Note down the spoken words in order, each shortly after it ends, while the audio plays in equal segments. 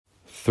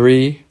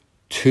3,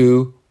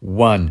 2,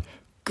 1.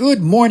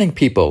 Good morning,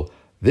 people.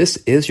 This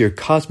is your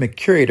Cosmic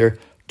Curator,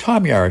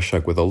 Tom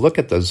Yaroshuk, with a look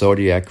at the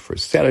zodiac for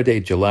Saturday,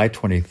 July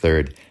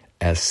 23rd,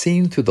 as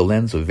seen through the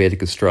lens of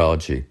Vedic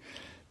astrology.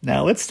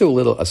 Now, let's do a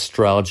little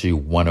Astrology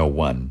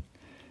 101.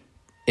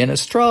 In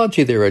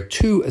astrology, there are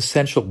two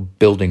essential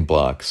building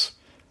blocks,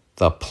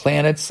 the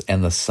planets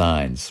and the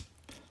signs.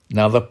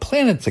 Now, the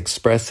planets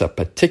express a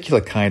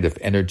particular kind of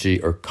energy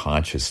or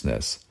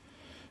consciousness.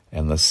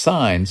 And the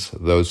signs,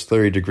 those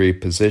 30-degree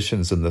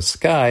positions in the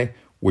sky,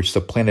 which the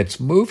planets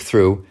move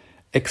through,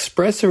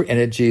 express their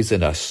energies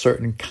in a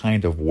certain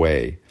kind of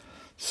way.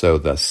 So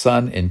the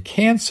sun in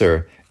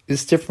Cancer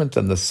is different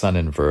than the sun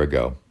in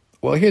Virgo.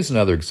 Well, here's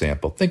another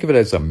example. Think of it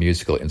as a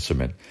musical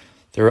instrument.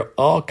 There are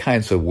all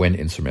kinds of wind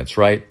instruments,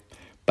 right?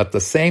 But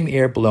the same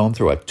air blown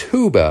through a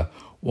tuba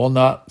will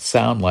not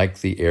sound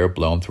like the air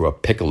blown through a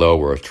piccolo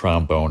or a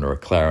trombone or a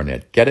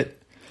clarinet. Get it?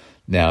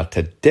 Now,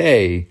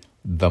 today,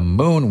 the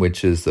moon,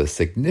 which is the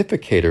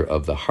significator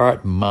of the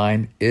heart and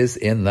mind, is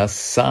in the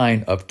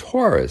sign of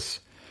Taurus.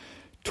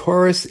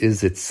 Taurus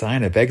is its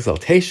sign of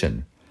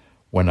exaltation.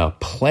 When a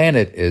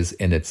planet is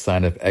in its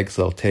sign of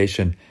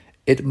exaltation,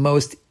 it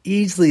most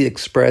easily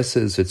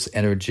expresses its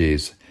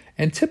energies.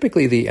 And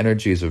typically the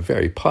energies are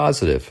very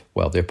positive.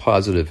 Well, they're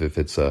positive if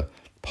it's a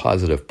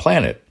positive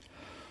planet.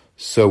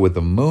 So with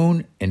the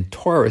moon in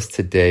Taurus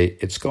today,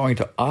 it's going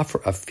to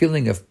offer a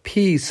feeling of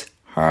peace,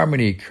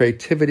 harmony,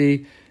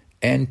 creativity,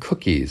 and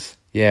cookies.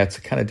 Yeah, it's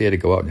the kind of day to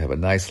go out and have a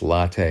nice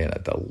latte and a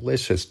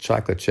delicious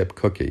chocolate chip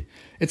cookie.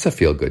 It's a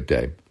feel-good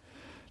day.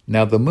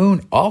 Now, the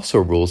moon also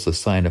rules the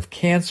sign of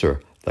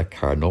Cancer, the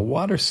cardinal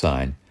water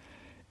sign.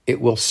 It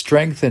will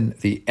strengthen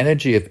the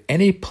energy of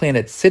any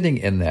planet sitting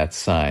in that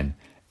sign.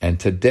 And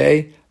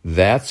today,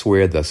 that's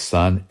where the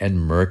sun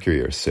and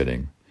Mercury are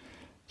sitting.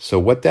 So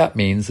what that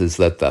means is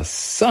that the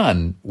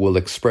sun will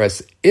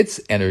express its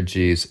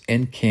energies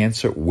in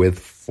Cancer with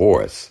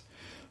force.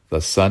 The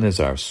sun is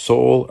our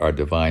soul, our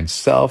divine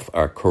self,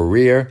 our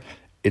career.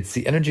 It's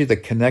the energy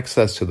that connects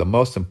us to the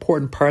most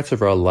important parts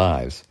of our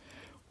lives.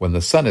 When the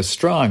sun is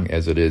strong,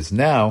 as it is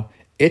now,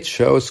 it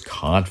shows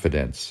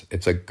confidence.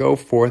 It's a go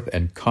forth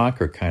and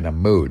conquer kind of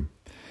mood.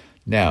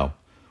 Now,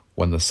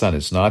 when the sun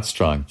is not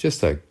strong, just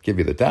to give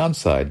you the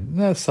downside,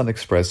 the sun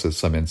expresses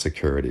some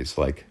insecurities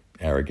like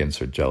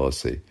arrogance or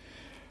jealousy.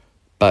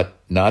 But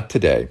not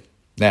today.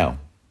 Now,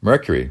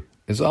 Mercury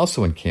is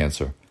also in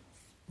Cancer.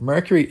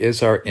 Mercury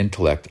is our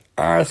intellect,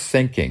 our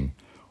thinking.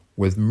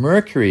 With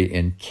Mercury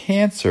in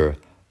Cancer,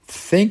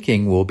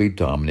 thinking will be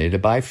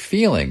dominated by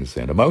feelings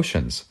and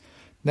emotions.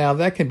 Now,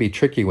 that can be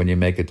tricky when you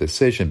make a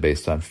decision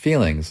based on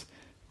feelings,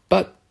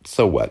 but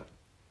so what?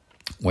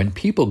 When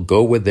people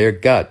go with their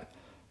gut,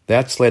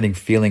 that's letting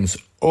feelings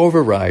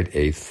override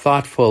a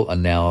thoughtful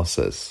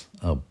analysis.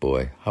 Oh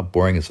boy, how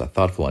boring is a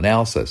thoughtful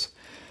analysis?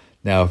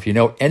 Now, if you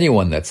know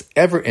anyone that's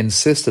ever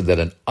insisted that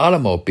an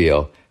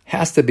automobile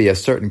has to be a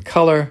certain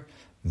color,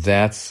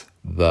 that's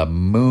the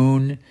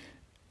moon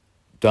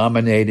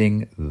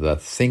dominating the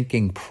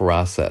thinking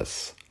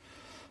process,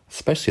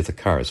 especially if the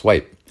car is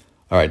white.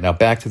 All right, now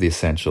back to the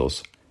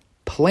essentials.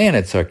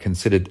 Planets are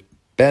considered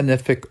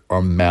benefic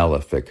or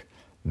malefic.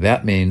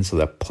 That means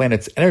the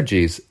planet's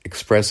energies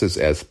expresses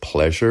as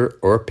pleasure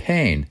or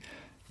pain.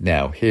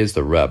 Now, here's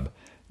the rub.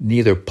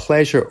 Neither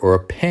pleasure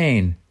or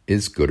pain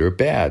is good or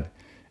bad.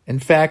 In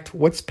fact,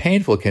 what's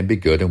painful can be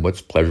good and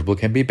what's pleasurable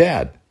can be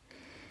bad.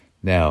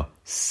 Now,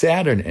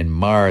 Saturn and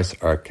Mars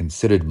are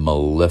considered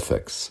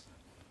malefics.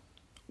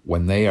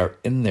 When they are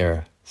in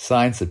their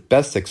signs that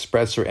best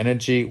express their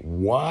energy,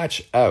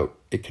 watch out.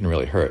 It can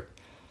really hurt.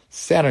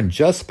 Saturn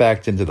just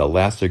backed into the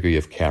last degree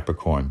of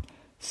Capricorn.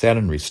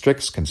 Saturn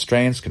restricts,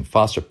 constrains, can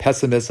foster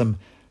pessimism,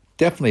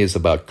 definitely is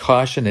about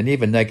caution and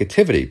even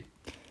negativity.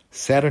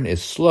 Saturn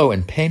is slow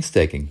and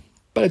painstaking,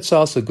 but it's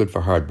also good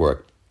for hard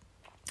work,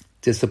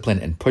 discipline,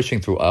 and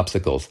pushing through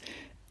obstacles.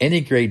 Any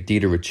great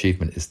deed or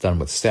achievement is done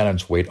with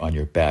Saturn's weight on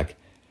your back.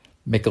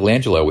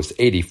 Michelangelo was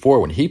 84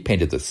 when he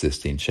painted the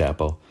Sistine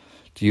Chapel.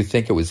 Do you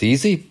think it was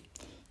easy?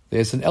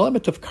 There's an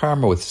element of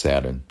karma with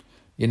Saturn.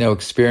 You know,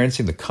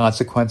 experiencing the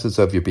consequences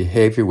of your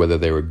behavior, whether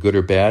they were good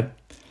or bad.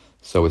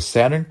 So with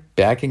Saturn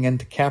backing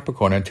into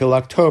Capricorn until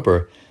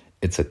October,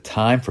 it's a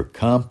time for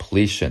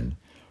completion.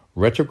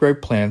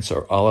 Retrograde planets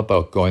are all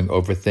about going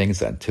over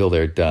things until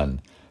they're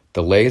done.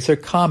 Delays are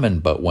common,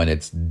 but when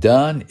it's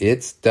done,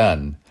 it's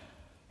done.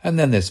 And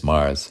then there's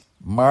Mars.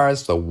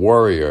 Mars, the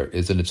warrior,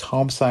 is in its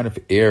home sign of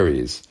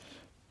Aries.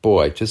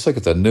 Boy, just look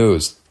at the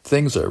news.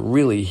 Things are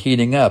really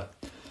heating up.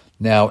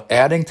 Now,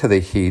 adding to the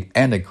heat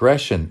and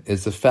aggression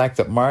is the fact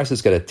that Mars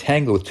has got to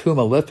tangle with two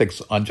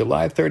malefics on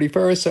July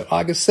 31st and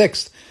August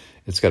 6th.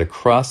 It's got to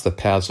cross the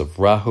paths of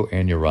Rahu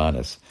and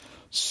Uranus.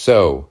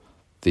 So,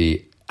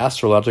 the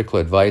astrological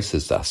advice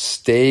is to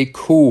stay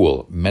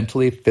cool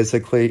mentally,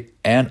 physically,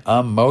 and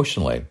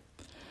emotionally.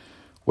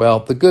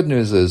 Well, the good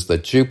news is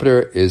that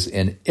Jupiter is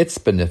in its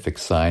benefic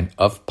sign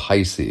of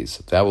Pisces.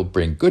 That will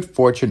bring good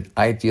fortune,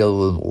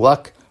 idealism,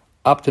 luck,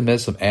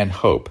 optimism, and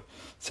hope,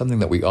 something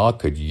that we all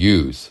could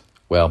use.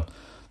 Well,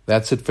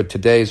 that's it for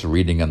today's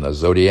reading on the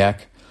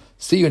zodiac.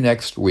 See you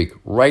next week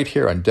right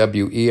here on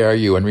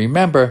WERU. And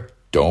remember,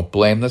 don't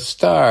blame the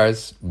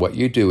stars. What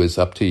you do is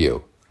up to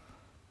you.